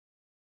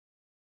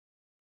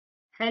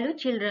Hello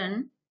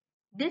children,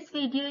 this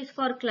video is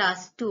for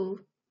class 2,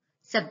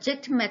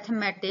 subject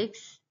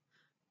mathematics,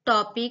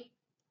 topic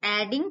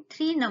adding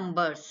three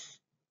numbers,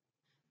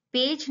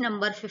 page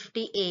number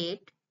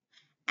 58,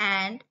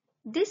 and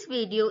this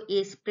video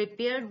is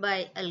prepared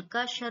by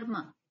Alka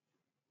Sharma.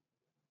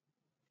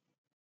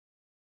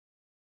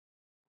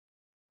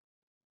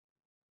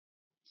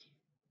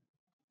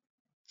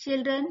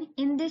 Children,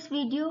 in this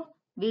video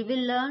we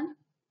will learn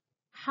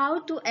how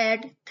to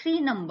add three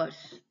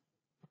numbers.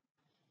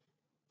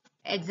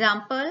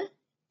 Example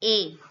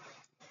A.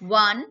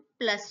 1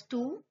 plus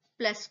 2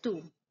 plus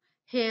 2.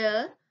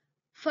 Here,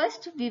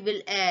 first we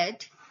will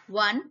add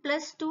 1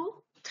 plus 2,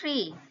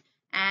 3.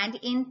 And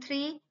in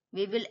 3,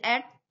 we will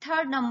add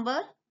third number,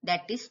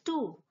 that is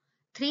 2.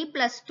 3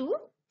 plus 2,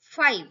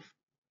 5.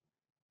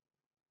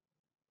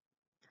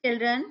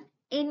 Children,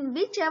 in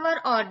whichever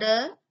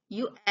order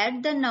you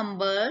add the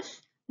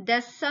numbers,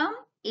 the sum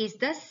is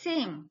the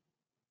same.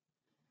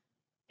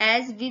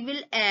 As we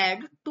will add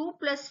 2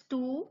 plus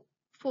 2,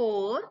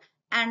 4,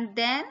 and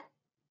then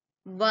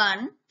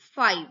 1,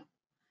 5.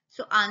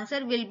 So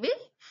answer will be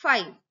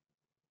 5.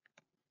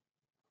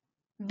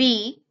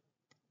 B.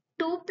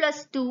 2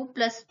 plus 2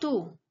 plus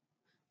 2.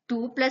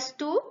 2 plus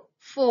 2,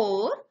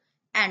 4,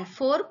 and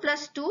 4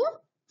 plus 2,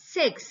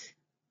 6.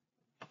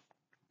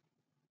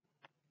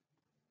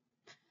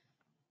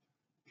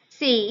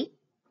 C.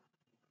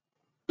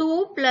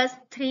 2 plus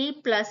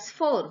 3 plus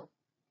 4.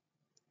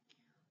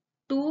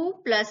 2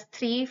 plus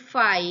 3,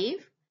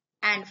 5,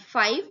 and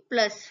 5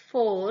 plus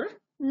 4,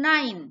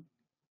 9.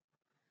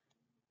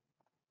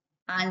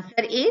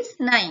 Answer is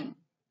 9.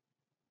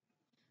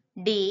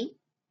 D.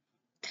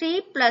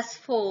 3 plus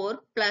 4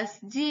 plus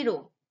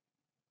 0.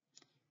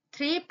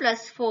 3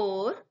 plus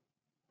 4,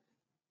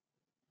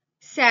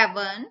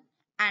 7,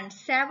 and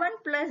 7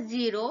 plus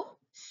 0,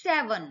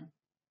 7.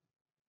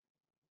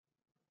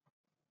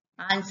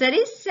 Answer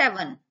is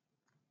 7.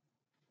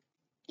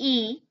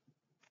 E.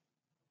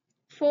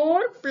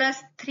 4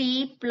 plus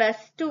 3 plus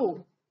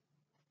 2.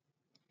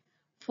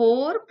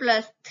 4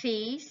 plus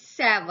 3,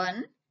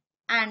 7,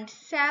 and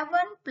 7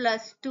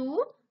 plus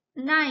 2,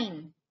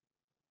 9.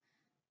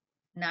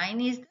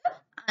 9 is the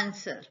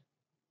answer.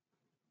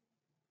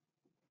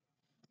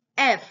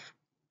 F.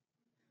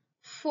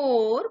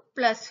 4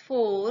 plus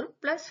 4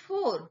 plus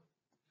 4.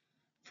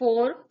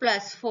 4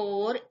 plus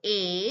 4,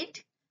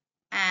 8,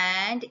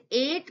 and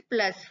 8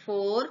 plus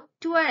 4,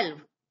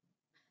 12.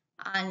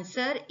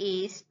 Answer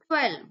is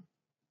 12.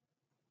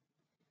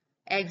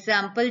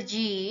 Example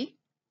G.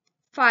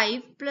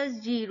 5 plus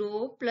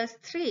 0 plus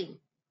 3.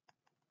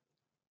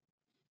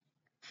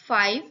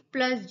 5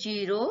 plus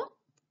 0,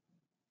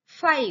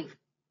 5.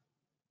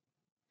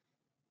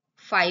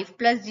 5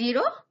 plus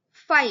 0,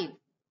 5.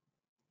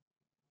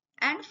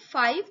 And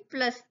 5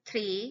 plus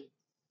 3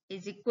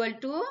 is equal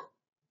to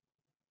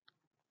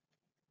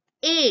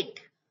 8.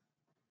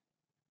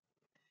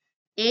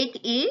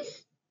 8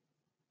 is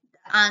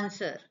the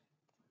answer.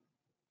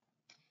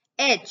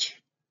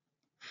 H.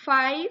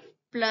 5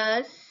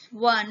 plus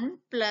 1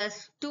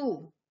 plus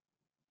 2.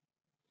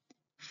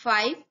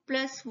 5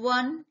 plus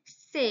 1,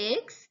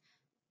 6,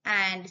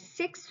 and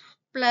 6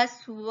 plus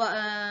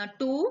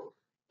 2,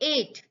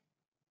 8.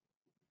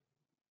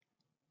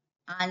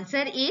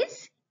 Answer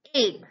is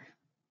 8.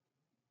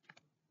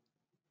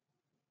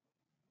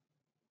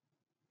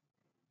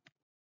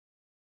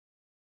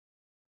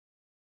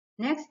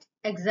 Next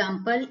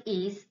example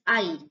is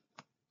I.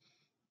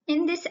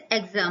 In this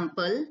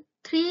example,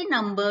 three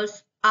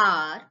numbers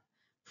are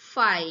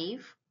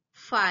 5,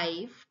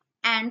 5,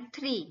 and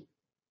 3.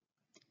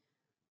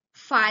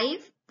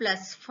 5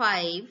 plus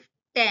 5,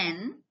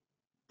 10,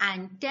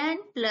 and 10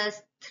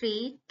 plus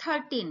 3,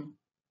 13.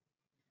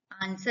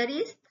 Answer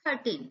is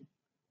 13.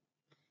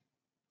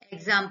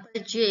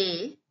 Example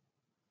J.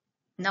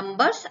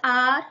 Numbers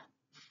are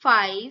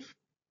 5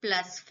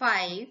 plus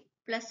 5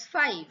 plus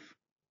 5.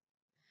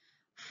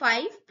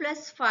 5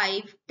 plus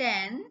 5,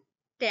 10.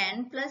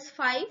 10 plus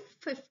 5,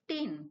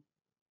 15.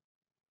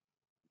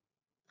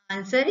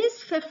 Answer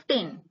is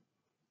 15.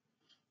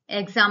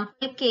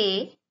 Example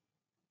K.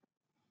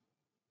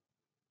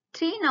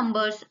 Three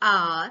numbers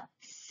are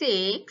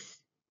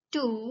 6,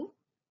 2,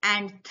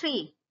 and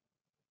 3.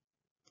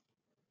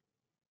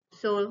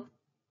 So,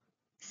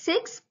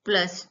 6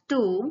 plus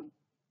 2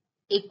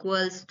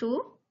 equals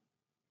to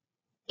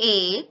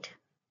 8.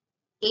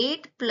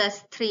 8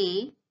 plus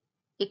 3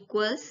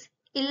 equals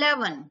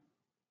 11.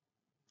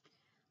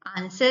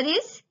 Answer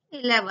is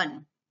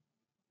 11.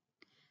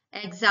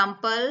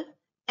 Example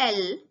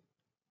L.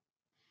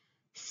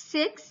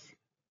 6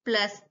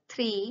 plus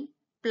 3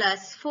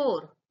 plus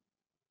 4.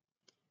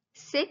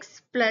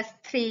 6 plus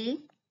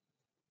 3,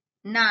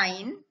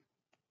 9.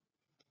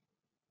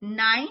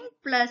 9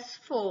 plus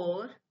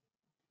 4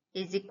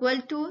 is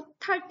equal to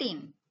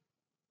 13.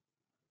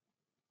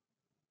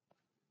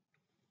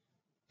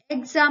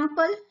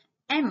 Example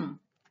M.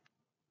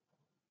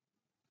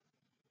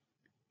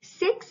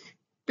 6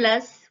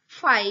 plus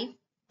 5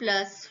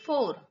 plus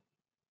 4.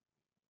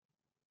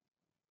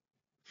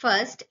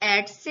 First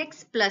add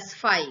 6 plus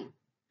 5.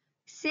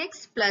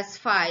 6 plus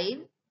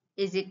 5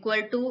 is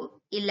equal to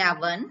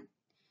 11,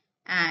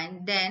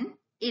 and then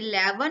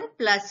 11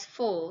 plus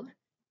 4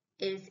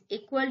 is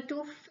equal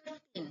to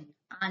 15.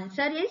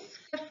 Answer is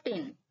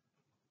 15.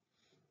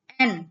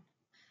 And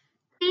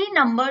three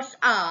numbers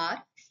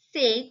are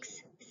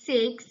 6,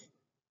 6,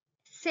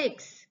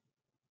 6.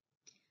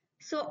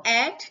 So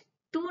add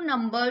two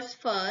numbers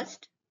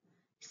first.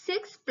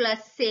 6 plus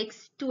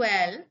 6,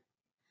 12,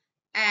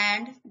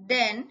 and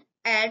then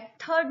add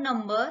third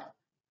number.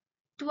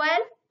 12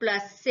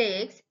 plus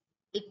 6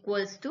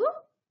 equals to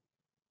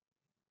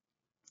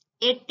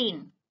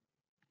 18.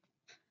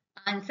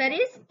 Answer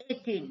is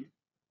 18.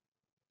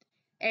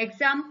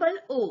 Example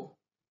O.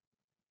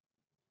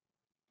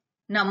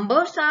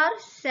 Numbers are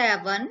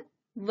 7,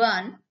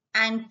 1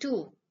 and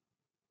 2.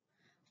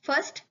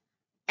 First,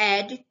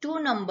 add two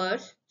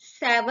numbers.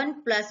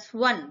 7 plus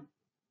 1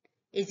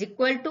 is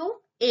equal to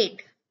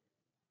 8.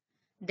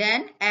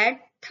 Then add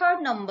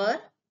third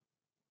number.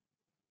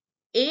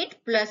 8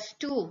 plus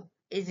 2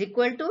 is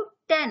equal to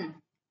 10.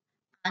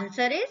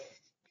 Answer is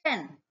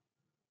 10.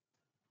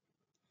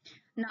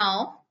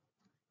 Now,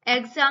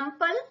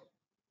 example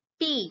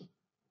P.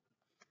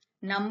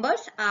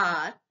 Numbers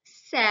are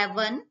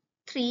 7,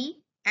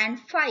 3 and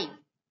 5.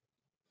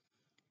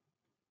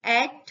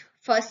 Add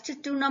first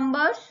two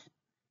numbers.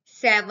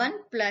 7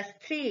 plus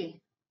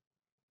 3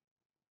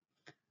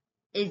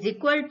 is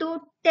equal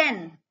to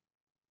 10.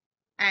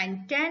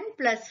 And 10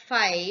 plus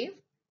 5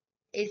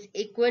 is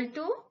equal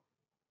to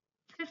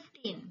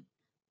 15.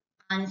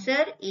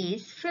 Answer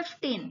is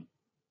 15.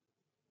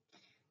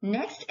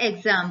 Next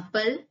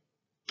example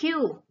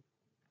Q.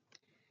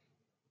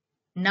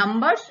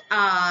 Numbers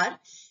are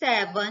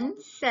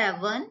 7,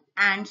 7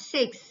 and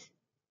 6.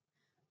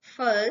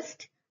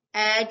 First,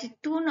 add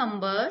two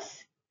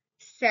numbers.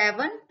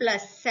 7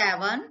 plus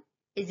 7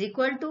 is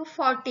equal to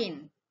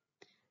 14.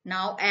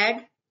 Now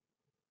add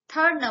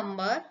third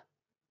number.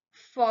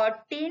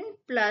 14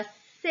 plus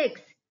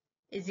 6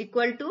 is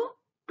equal to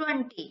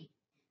 20.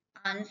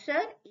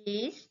 Answer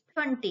is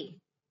 20.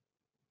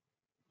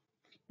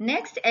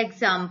 Next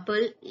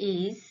example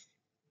is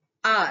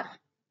R.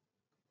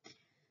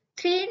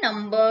 Three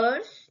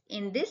numbers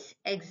in this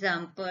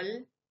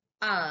example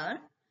are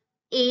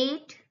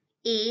 8,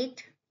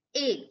 8,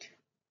 8.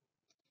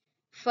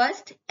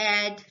 First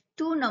add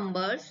two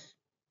numbers.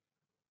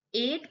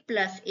 8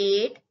 plus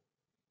 8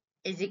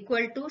 is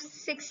equal to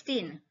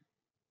 16.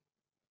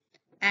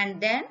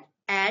 And then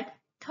add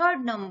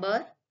third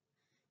number.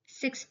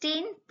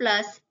 16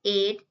 plus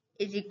 8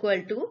 is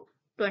equal to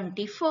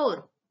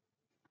 24.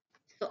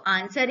 So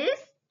answer is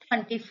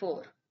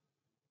 24.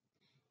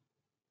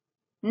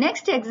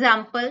 Next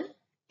example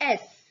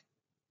S.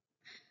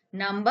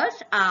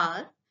 Numbers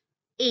are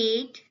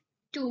 8,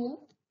 2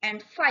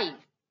 and 5.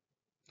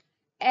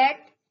 Add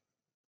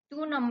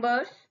two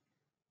numbers.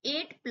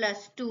 8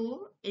 plus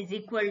 2 is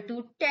equal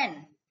to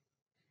 10.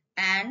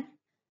 And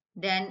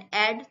then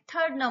add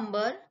third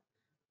number.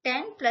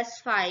 10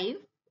 plus 5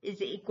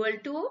 is equal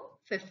to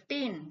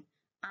 15.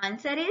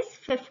 Answer is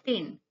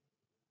 15.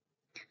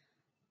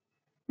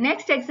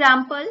 Next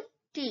example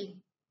T.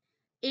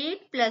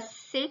 8 plus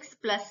 6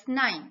 plus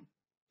 9.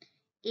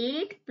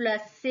 8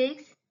 plus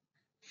 6,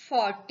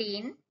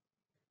 14.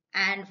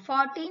 And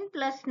 14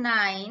 plus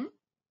 9,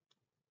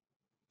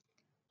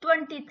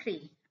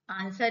 23.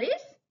 Answer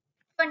is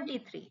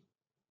 23.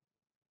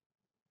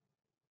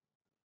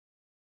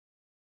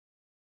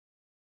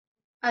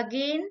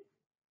 Again,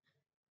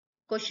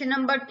 question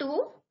number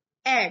 2,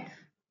 add.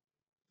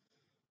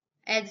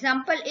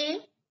 Example A,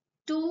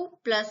 2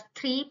 plus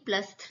 3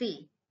 plus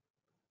 3.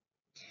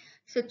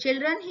 So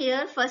children,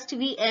 here first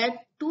we add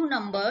two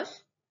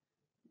numbers,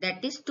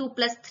 that is 2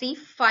 plus 3,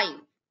 5.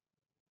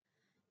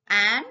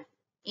 And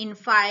in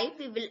 5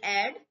 we will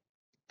add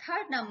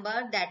third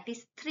number, that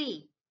is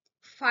 3.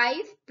 5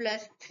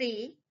 plus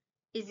 3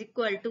 is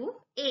equal to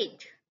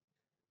 8.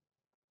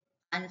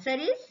 Answer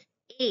is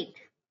 8.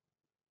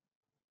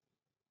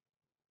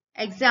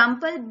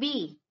 Example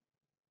B.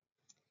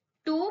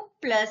 2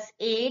 plus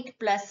 8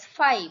 plus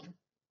 5.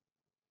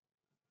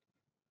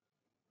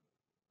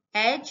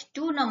 Add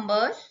two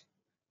numbers.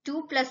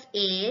 2 plus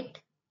 8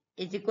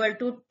 is equal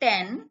to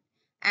 10.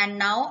 And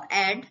now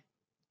add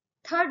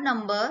third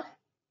number.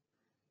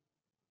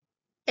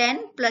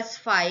 10 plus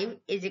 5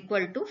 is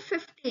equal to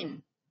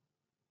 15.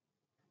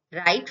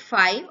 Write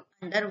 5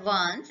 under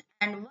ones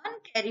and 1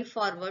 carry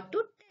forward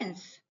to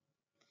tens.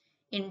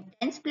 In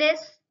tens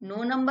place,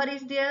 no number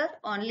is there,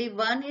 only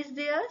 1 is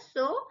there.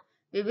 So,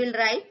 we will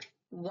write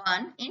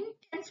 1 in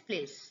tens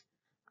place.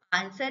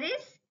 Answer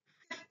is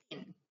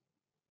 15.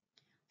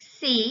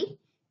 C.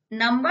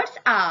 Numbers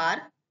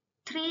are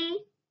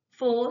 3,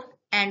 4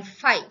 and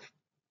 5.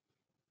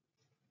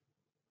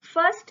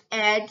 First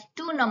add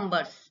two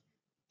numbers.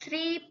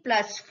 3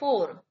 plus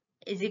 4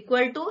 is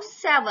equal to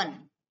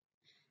 7.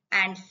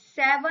 And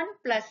 7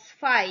 plus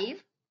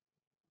 5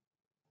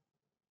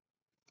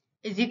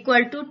 is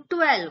equal to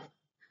 12.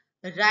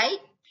 Write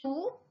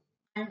 2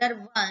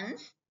 under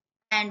ones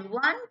and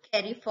 1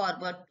 carry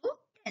forward to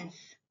tens.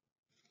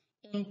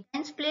 In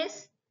tens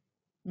place,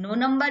 No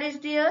number is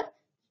there.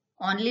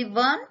 Only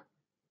 1.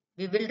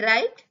 We will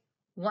write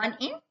 1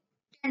 in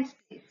tens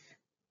place.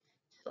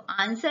 So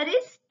answer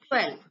is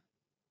 12.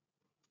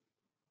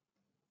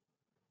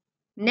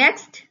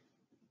 Next,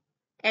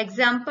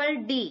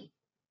 example D.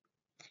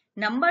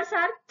 Numbers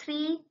are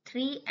 3,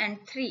 3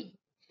 and 3.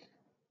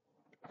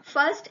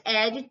 First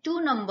add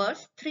two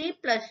numbers. 3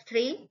 plus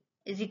 3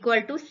 is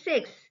equal to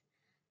 6.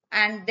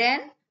 And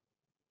then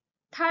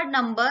third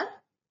number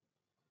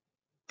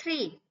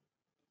 3.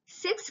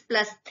 6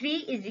 plus 3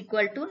 is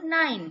equal to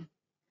 9.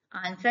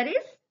 Answer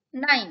is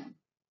 9.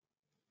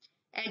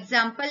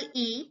 Example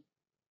E.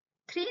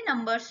 Three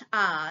numbers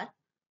are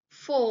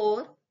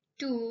 4,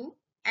 2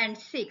 and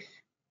 6.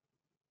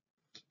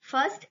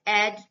 First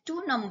add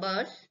two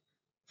numbers.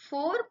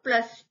 4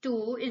 plus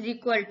 2 is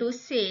equal to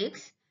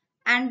 6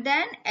 and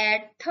then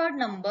add third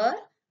number.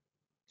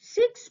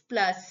 6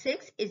 plus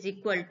 6 is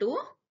equal to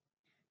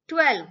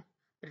 12.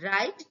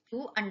 Write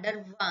 2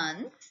 under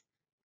ones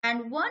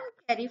and 1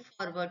 carry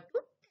forward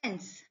to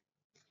tens.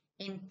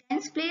 In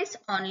tens place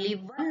only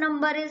one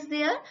number is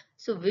there,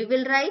 so we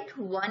will write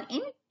 1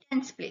 in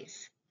tens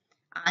place.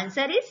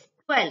 Answer is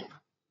 12.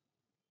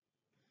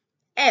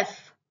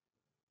 F.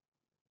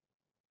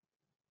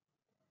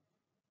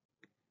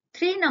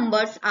 Three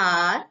numbers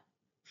are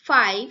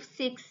 5,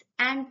 6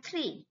 and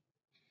 3.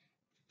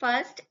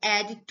 First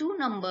add two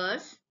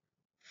numbers.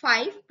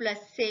 5 plus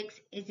 6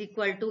 is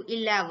equal to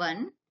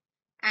 11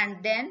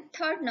 and then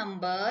third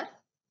number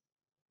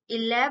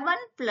 11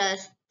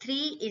 plus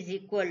 3 is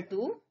equal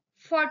to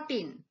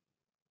 14.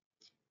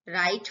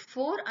 Write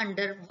 4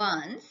 under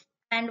ones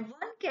and 1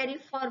 carry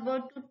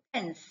forward to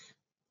tens.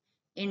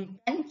 In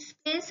tens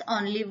place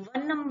only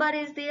one number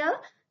is there,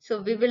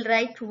 so we will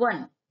write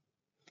 1.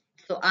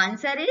 So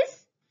answer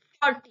is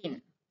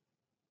 14.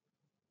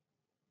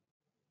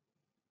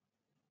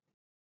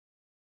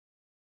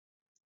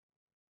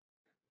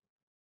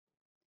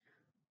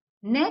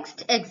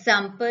 Next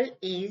example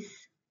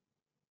is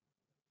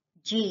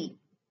G.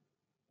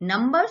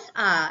 Numbers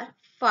are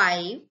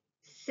 5,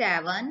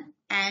 7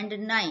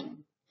 and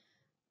 9.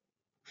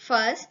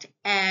 First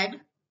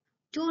add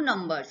two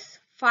numbers.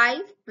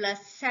 5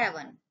 plus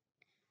 7.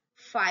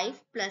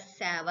 5 plus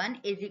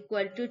 7 is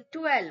equal to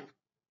 12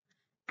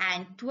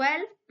 and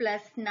 12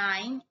 plus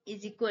 9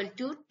 is equal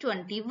to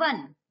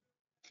 21.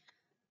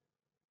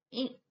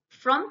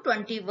 From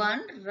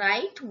 21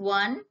 write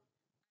 1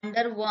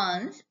 under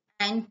ones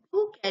and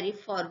 2 carry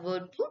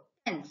forward to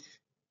tens.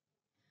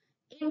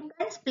 In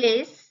tens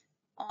place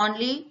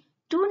only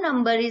two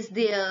number is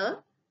there,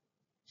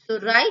 so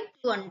write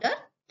 2 under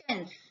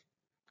tens.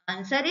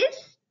 Answer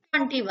is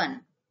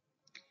 21.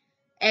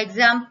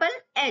 Example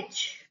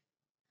H.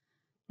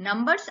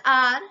 Numbers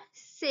are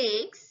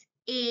 6,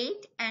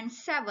 8 and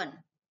 7.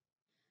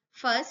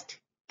 First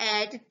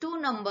add two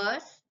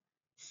numbers.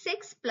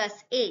 6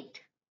 plus 8.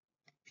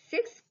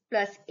 6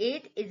 plus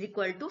 8 is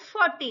equal to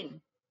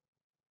 14.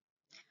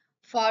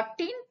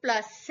 14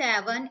 plus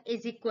 7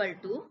 is equal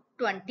to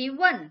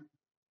 21.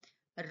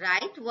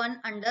 Write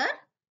 1 under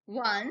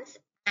ones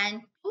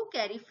and 2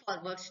 carry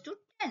forwards to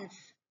tens.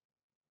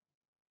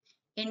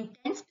 In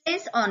tens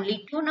place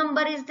only two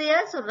number is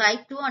there, so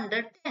write 2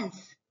 under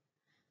tens.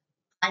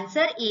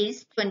 Answer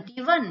is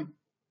 21.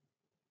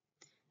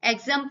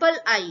 Example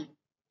I.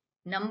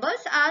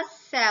 Numbers are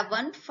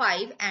 7,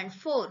 5 and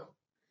 4.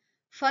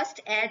 First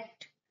add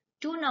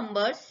two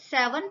numbers.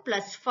 7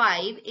 plus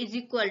 5 is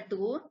equal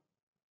to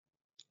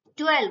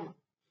 12.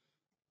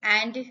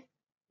 And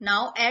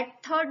now add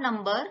third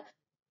number.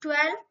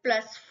 12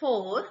 plus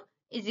 4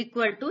 is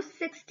equal to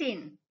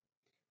 16.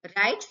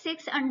 Write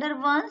 6 under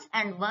ones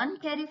and 1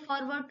 carry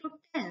forward to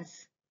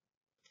tens.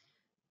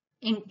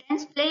 In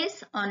tens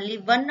place only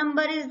one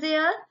number is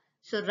there,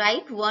 so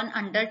write 1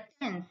 under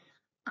tens.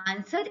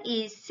 Answer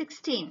is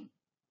 16.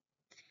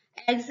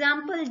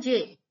 Example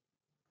J.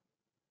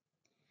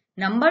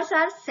 Numbers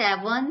are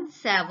 7,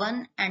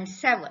 7 and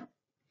 7.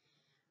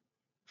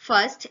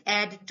 First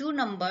add two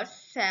numbers.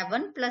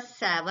 7 plus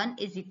 7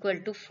 is equal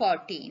to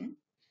 14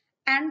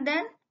 and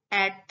then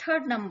add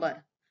third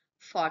number.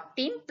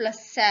 14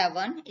 plus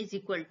 7 is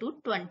equal to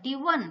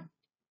 21.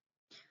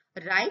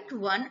 Write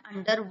 1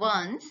 under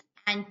ones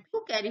and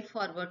 2 carry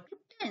forward to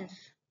tens.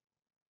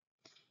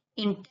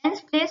 In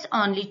tens place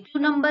only two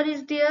number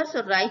is there,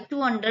 so write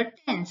 2 under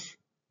tens.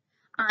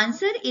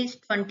 Answer is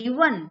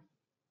 21.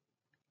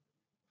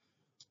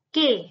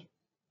 K.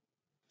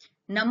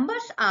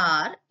 Numbers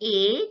are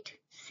 8,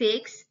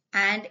 6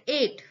 and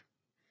 8.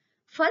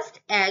 First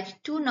add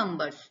two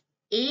numbers.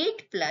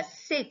 8 plus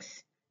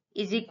 6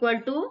 is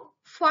equal to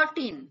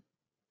 14.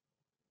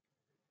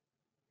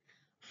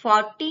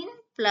 14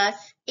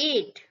 plus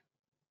 8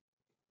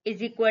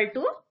 is equal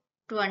to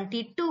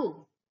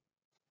 22.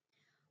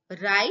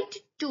 Write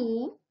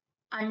 2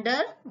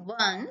 under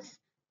ones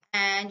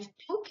and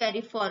 2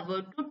 carry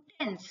forward to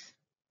tens.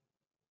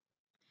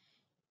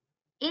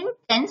 In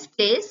tens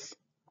place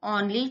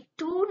only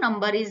two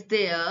number is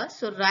there,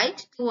 so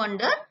write 2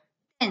 under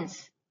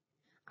tens.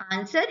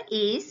 Answer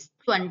is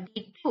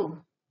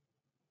 22.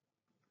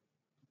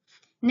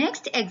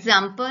 Next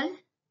example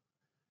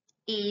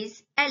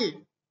is L.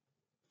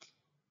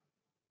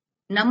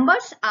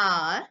 Numbers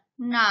are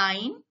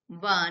 9,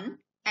 1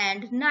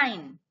 and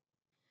 9.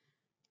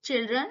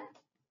 Children,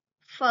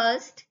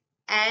 first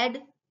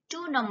add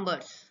two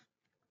numbers.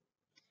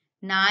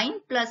 9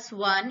 plus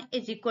 1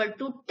 is equal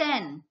to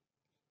 10.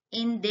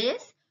 In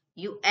this,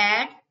 you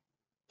add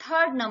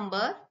third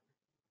number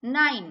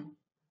 9.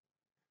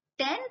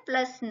 10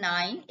 plus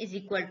 9 is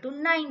equal to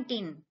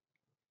 19.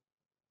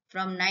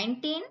 From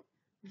 19,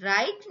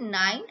 write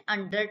 9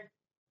 under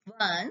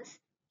ones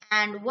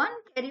and 1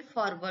 carry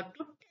forward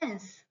to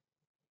tens.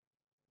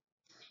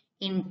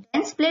 In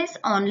tens place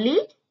only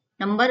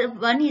number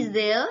 1 is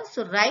there,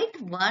 so write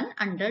 1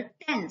 under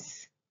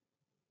tens.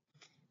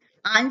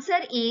 Answer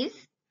is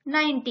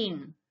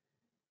 19.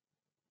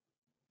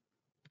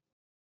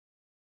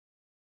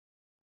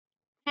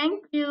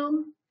 Thank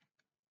you.